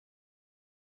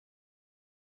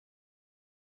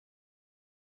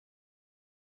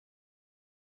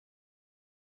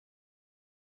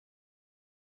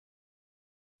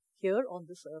here on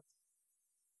this earth.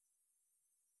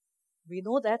 We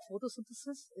know that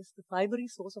photosynthesis is the primary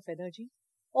source of energy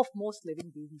of most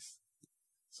living beings.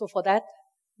 So for that,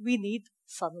 we need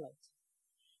sunlight.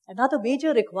 Another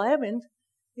major requirement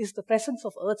is the presence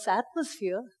of Earth's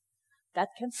atmosphere that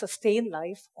can sustain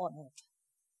life on Earth.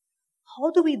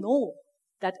 How do we know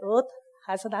that Earth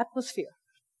has an atmosphere?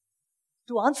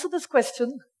 To answer this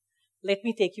question, let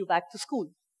me take you back to school.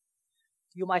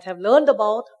 You might have learned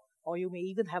about, or you may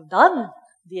even have done,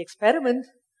 the experiment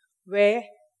where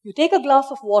you take a glass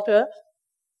of water,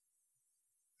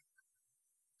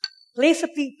 place a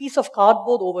piece of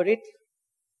cardboard over it,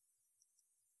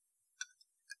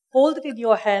 hold it in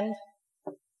your hand,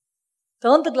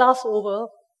 turn the glass over,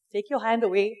 take your hand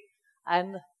away,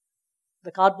 and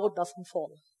the cardboard doesn't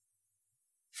fall.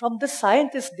 From this,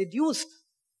 scientists deduced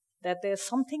that there's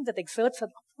something that exerts an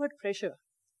upward pressure.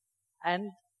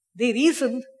 And they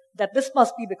reasoned that this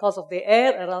must be because of the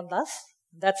air around us,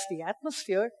 that's the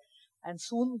atmosphere, and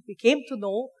soon we came to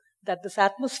know that this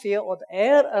atmosphere or the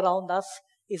air around us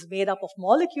is made up of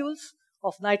molecules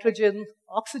of nitrogen,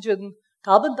 oxygen,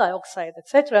 carbon dioxide,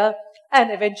 etc.,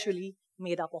 and eventually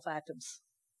made up of atoms.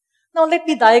 Now let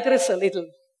me digress a little.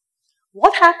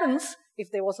 What happens if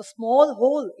there was a small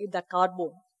hole in that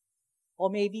cardboard? Or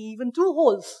maybe even two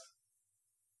holes?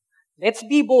 Let's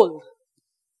be bold.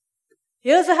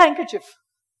 Here's a handkerchief,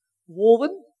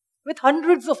 woven with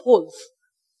hundreds of holes.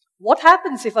 What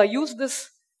happens if I use this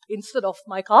instead of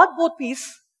my cardboard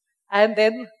piece and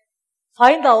then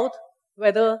find out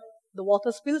whether the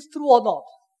water spills through or not?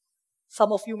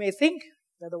 Some of you may think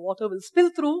that the water will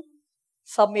spill through,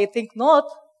 some may think not,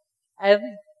 and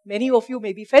many of you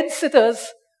may be fence sitters,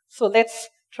 so let's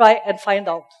try and find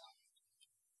out.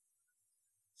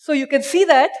 So you can see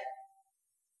that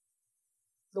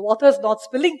the water is not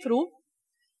spilling through.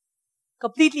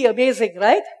 Completely amazing,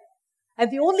 right?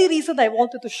 And the only reason I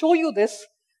wanted to show you this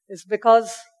is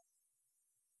because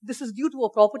this is due to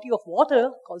a property of water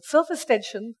called surface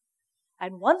tension.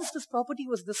 And once this property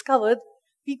was discovered,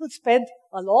 people spent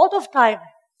a lot of time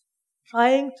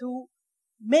trying to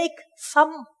make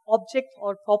some object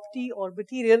or property or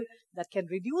material that can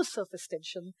reduce surface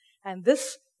tension. And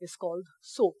this is called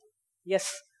soap.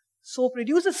 Yes, soap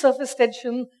reduces surface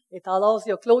tension. It allows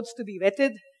your clothes to be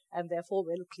wetted and therefore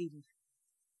well cleaned.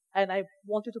 And I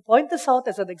wanted to point this out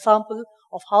as an example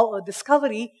of how a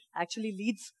discovery actually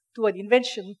leads to an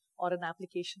invention or an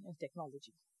application in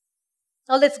technology.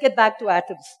 Now let's get back to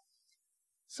atoms.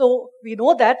 So we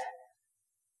know that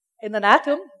in an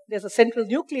atom, there's a central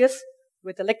nucleus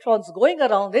with electrons going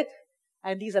around it,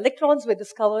 and these electrons were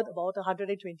discovered about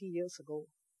 120 years ago.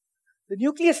 The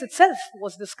nucleus itself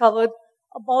was discovered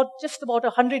just about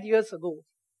 100 years ago.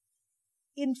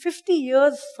 In 50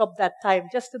 years from that time,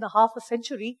 just in a half a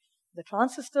century, the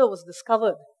transistor was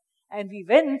discovered. And we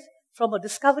went from a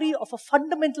discovery of a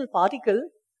fundamental particle,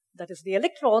 that is the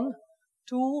electron,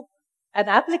 to an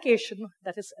application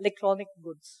that is electronic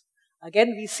goods.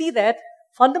 Again, we see that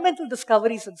fundamental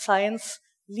discoveries in science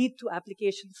lead to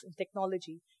applications in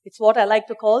technology. It's what I like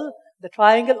to call the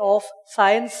triangle of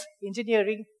science,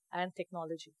 engineering, and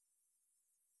technology.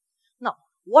 Now,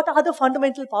 what other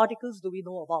fundamental particles do we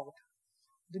know about?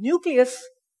 The nucleus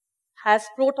has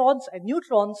protons and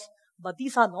neutrons, but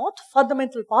these are not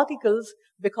fundamental particles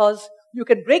because you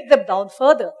can break them down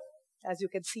further, as you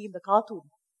can see in the cartoon.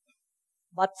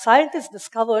 But scientists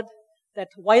discovered that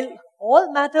while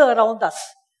all matter around us,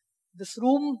 this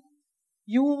room,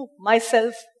 you,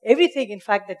 myself, everything in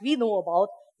fact that we know about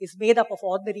is made up of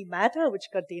ordinary matter which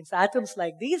contains atoms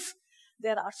like these,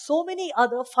 there are so many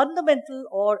other fundamental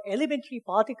or elementary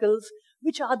particles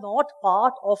which are not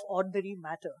part of ordinary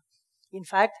matter. In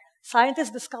fact, scientists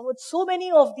discovered so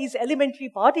many of these elementary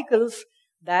particles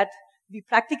that we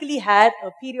practically had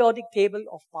a periodic table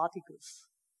of particles.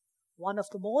 One of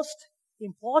the most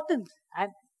important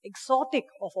and exotic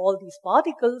of all these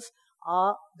particles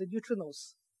are the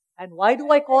neutrinos. And why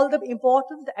do I call them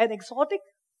important and exotic?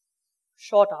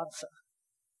 Short answer.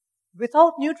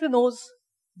 Without neutrinos,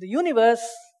 the universe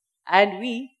and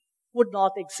we would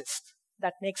not exist.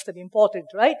 That makes them important,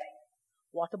 right?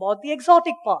 What about the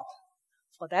exotic part?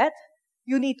 For that,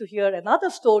 you need to hear another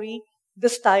story,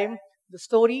 this time the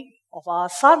story of our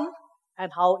sun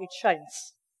and how it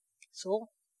shines. So,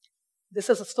 this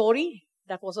is a story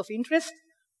that was of interest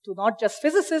to not just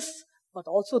physicists, but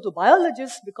also to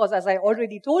biologists, because as I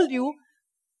already told you,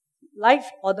 life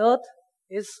on Earth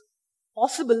is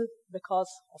possible because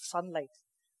of sunlight.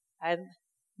 And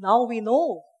now we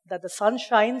know that the sun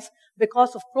shines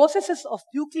because of processes of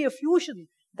nuclear fusion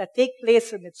that take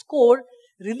place in its core,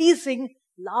 releasing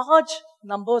large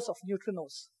numbers of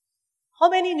neutrinos. How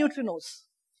many neutrinos?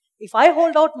 If I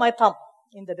hold out my thumb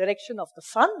in the direction of the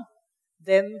sun,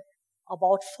 then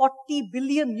about 40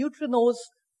 billion neutrinos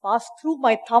pass through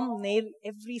my thumbnail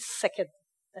every second.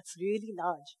 That's really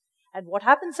large. And what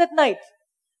happens at night?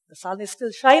 The sun is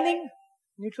still shining,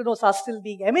 neutrinos are still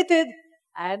being emitted,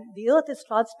 and the earth is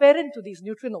transparent to these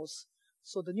neutrinos.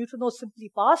 So the neutrinos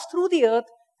simply pass through the earth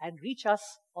and reach us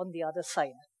on the other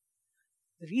side.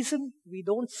 The reason we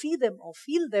don't see them or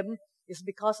feel them is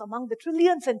because among the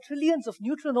trillions and trillions of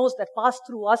neutrinos that pass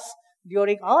through us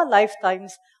during our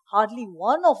lifetimes, hardly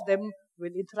one of them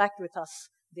will interact with us.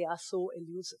 They are so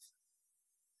elusive.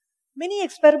 Many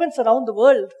experiments around the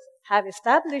world have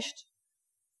established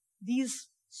these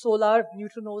solar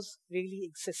neutrinos really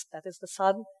exist. That is, the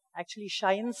sun actually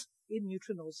shines in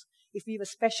neutrinos. If we were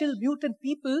special mutant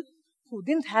people who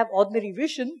didn't have ordinary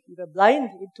vision, we were blind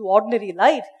to ordinary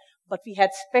light, but we had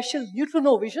special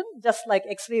neutrino vision, just like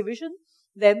X-ray vision,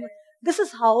 then this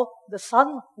is how the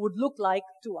sun would look like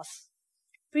to us.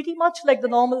 Pretty much like the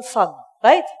normal sun,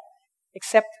 right?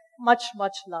 Except much,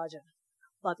 much larger.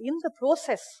 But in the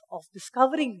process of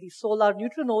discovering the solar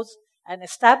neutrinos and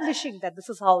establishing that this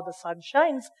is how the sun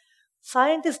shines,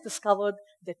 scientists discovered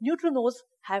that neutrinos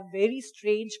have very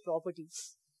strange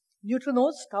properties.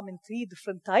 Neutrinos come in 3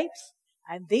 different types,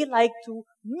 and they like to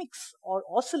mix or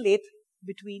oscillate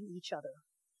between each other.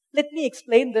 Let me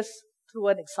explain this through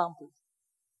an example.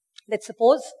 Let's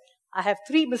suppose I have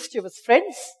 3 mischievous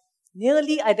friends,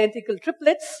 nearly identical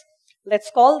triplets. Let's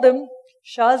call them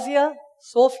Shazia,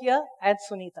 Sophia, and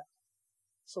Sunita.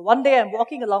 So one day I'm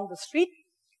walking along the street,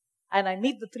 and I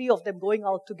meet the 3 of them going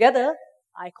out together.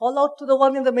 I call out to the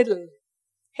one in the middle,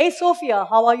 "Hey Sophia,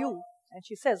 how are you?" And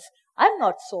she says, "I'm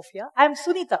not Sophia, I'm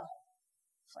Sunita."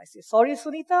 So I say, "Sorry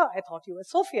Sunita, I thought you were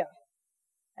Sophia."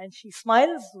 And she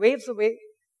smiles, waves away,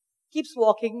 keeps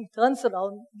walking, turns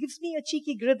around, gives me a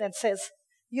cheeky grin and says,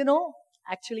 "You know,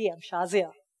 actually I'm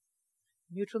Shazia."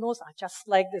 Neutrinos are just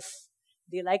like this.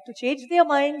 They like to change their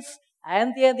minds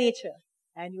and their nature.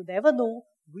 And you never know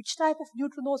which type of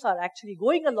neutrinos are actually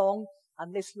going along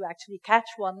unless you actually catch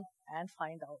one and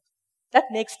find out.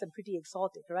 That makes them pretty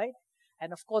exotic, right?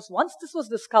 And of course, once this was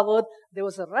discovered, there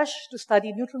was a rush to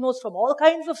study neutrinos from all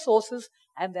kinds of sources,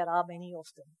 and there are many of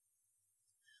them.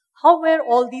 How were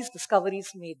all these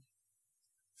discoveries made?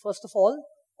 First of all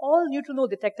neutrino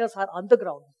detectors are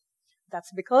underground.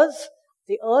 That's because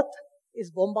the Earth is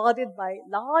bombarded by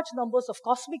large numbers of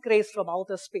cosmic rays from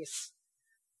outer space.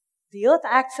 The Earth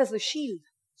acts as a shield.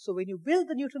 So when you build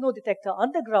the neutrino detector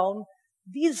underground,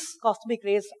 these cosmic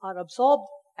rays are absorbed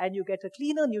and you get a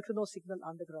cleaner neutrino signal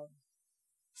underground.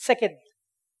 Second,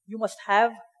 you must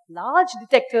have large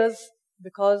detectors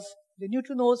because the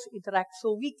neutrinos interact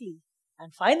so weakly.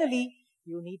 And finally,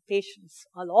 you need patience,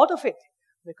 a lot of it,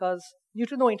 because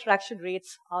neutrino interaction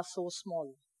rates are so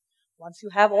small. Once you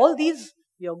have all these,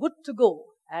 you're good to go.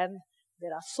 And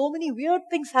there are so many weird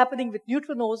things happening with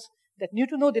neutrinos that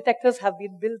neutrino detectors have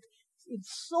been built in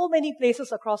so many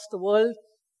places across the world,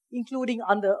 including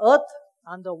under Earth,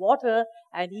 under water,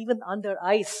 and even under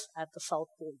ice at the South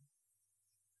Pole.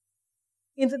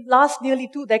 In the last nearly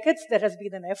 2 decades, there has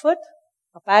been an effort,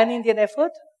 a pan-Indian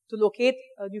effort, to locate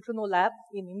a neutrino lab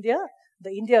in India,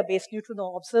 the India-based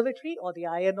Neutrino Observatory, or the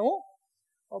INO.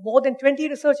 More than 20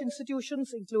 research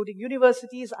institutions, including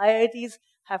universities, IITs,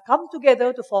 have come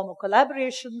together to form a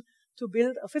collaboration to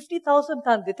build a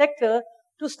 50,000-ton detector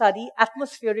to study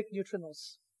atmospheric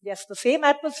neutrinos. Yes, the same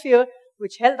atmosphere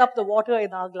which held up the water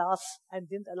in our glass and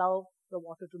didn't allow the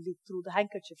water to leak through the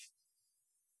handkerchief.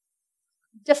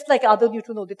 Just like other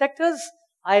neutrino detectors,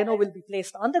 INO will be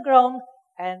placed underground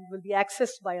and will be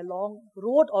accessed by a long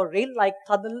road or rail-like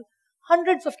tunnel,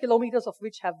 hundreds of kilometers of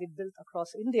which have been built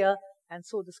across India, and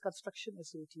so this construction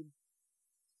is routine.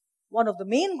 One of the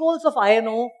main goals of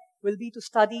INO will be to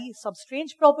study some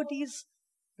strange properties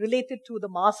related to the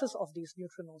masses of these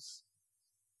neutrinos.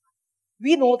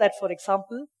 We know that, for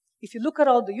example, if you look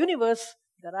around the universe,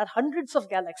 there are hundreds of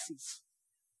galaxies.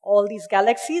 All these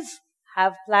galaxies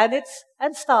have planets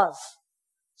and stars.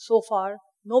 So far,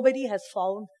 nobody has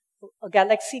found a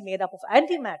galaxy made up of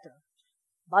antimatter.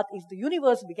 But if the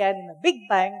universe began in a Big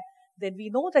Bang, then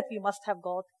we know that we must have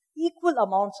got equal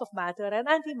amounts of matter and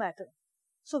antimatter.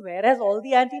 So where has all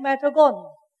the antimatter gone?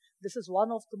 This is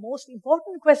one of the most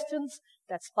important questions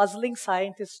that's puzzling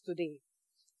scientists today.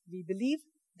 We believe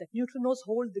that neutrinos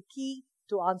hold the key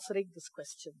to answering this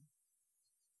question.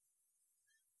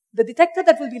 The detector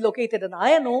that will be located in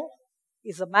INO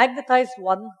is a magnetized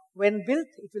one. When built,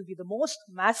 it will be the most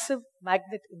massive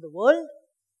magnet in the world.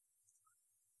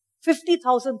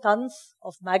 50,000 tons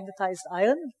of magnetized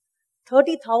iron,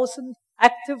 30,000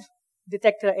 active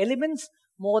detector elements,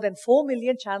 more than 4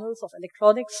 million channels of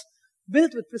electronics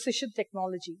built with precision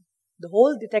technology. The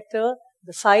whole detector,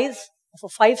 the size of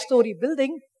a 5-story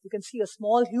building, you can see a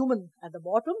small human at the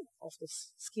bottom of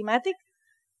this schematic.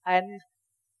 And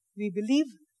we believe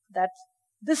that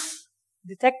this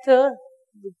detector,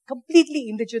 completely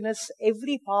indigenous,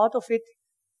 every part of it,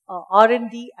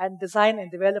 R&D and design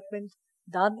and development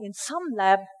done in some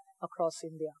lab across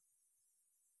India.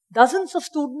 Dozens of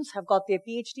students have got their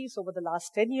PhDs over the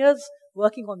last 10 years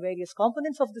working on various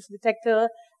components of this detector,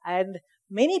 and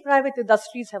many private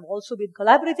industries have also been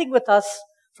collaborating with us,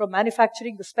 from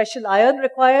manufacturing the special iron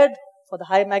required for the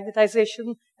high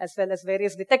magnetization, as well as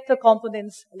various detector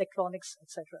components, electronics,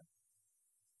 etc.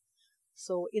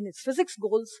 So in its physics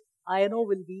goals, INO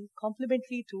will be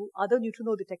complementary to other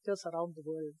neutrino detectors around the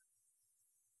world.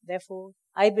 Therefore,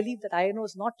 I believe that INO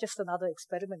is not just another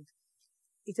experiment.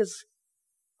 It is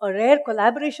a rare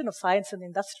collaboration of science and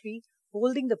industry,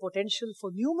 holding the potential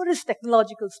for numerous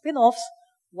technological spin-offs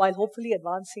while hopefully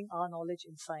advancing our knowledge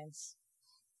in science.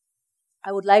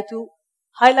 I would like to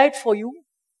highlight for you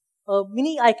a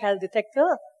mini iCal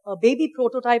detector, a baby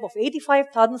prototype of 85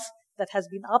 tons that has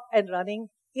been up and running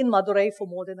in Madurai for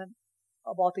more than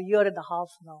about a year and a half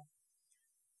now.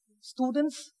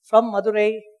 Students from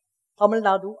Madurai, Tamil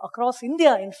Nadu, across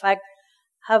India, in fact,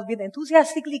 have been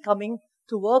enthusiastically coming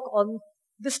to work on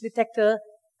this detector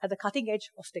at the cutting edge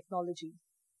of technology.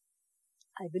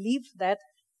 I believe that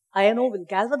INO will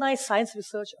galvanize science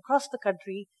research across the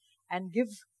country and give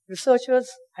researchers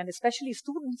and especially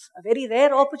students a very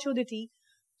rare opportunity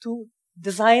to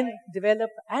design, develop,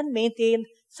 and maintain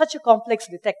such a complex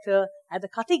detector at the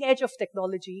cutting edge of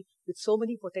technology with so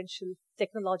many potential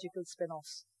technological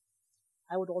spin-offs.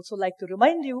 I would also like to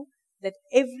remind you that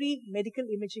every medical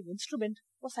imaging instrument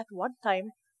was at one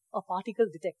time a particle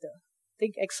detector.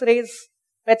 Think X-rays,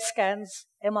 PET scans,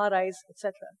 MRIs,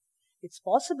 etc. It's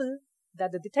possible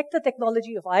that the detector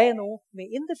technology of INO may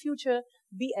in the future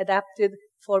be adapted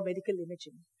for medical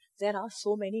imaging. There are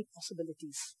so many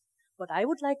possibilities. But I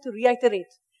would like to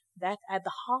reiterate that at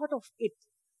the heart of it,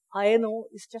 INO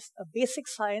is just a basic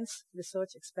science research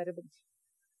experiment.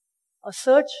 A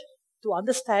search to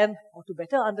understand or to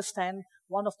better understand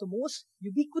one of the most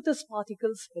ubiquitous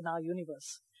particles in our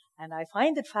universe. And I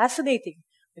find it fascinating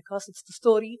because it's the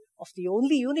story of the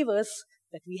only universe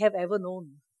that we have ever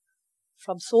known.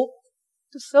 From soap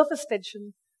to surface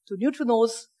tension to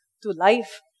neutrinos to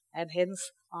life, and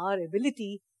hence our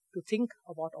ability to think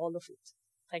about all of it.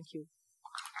 Thank you.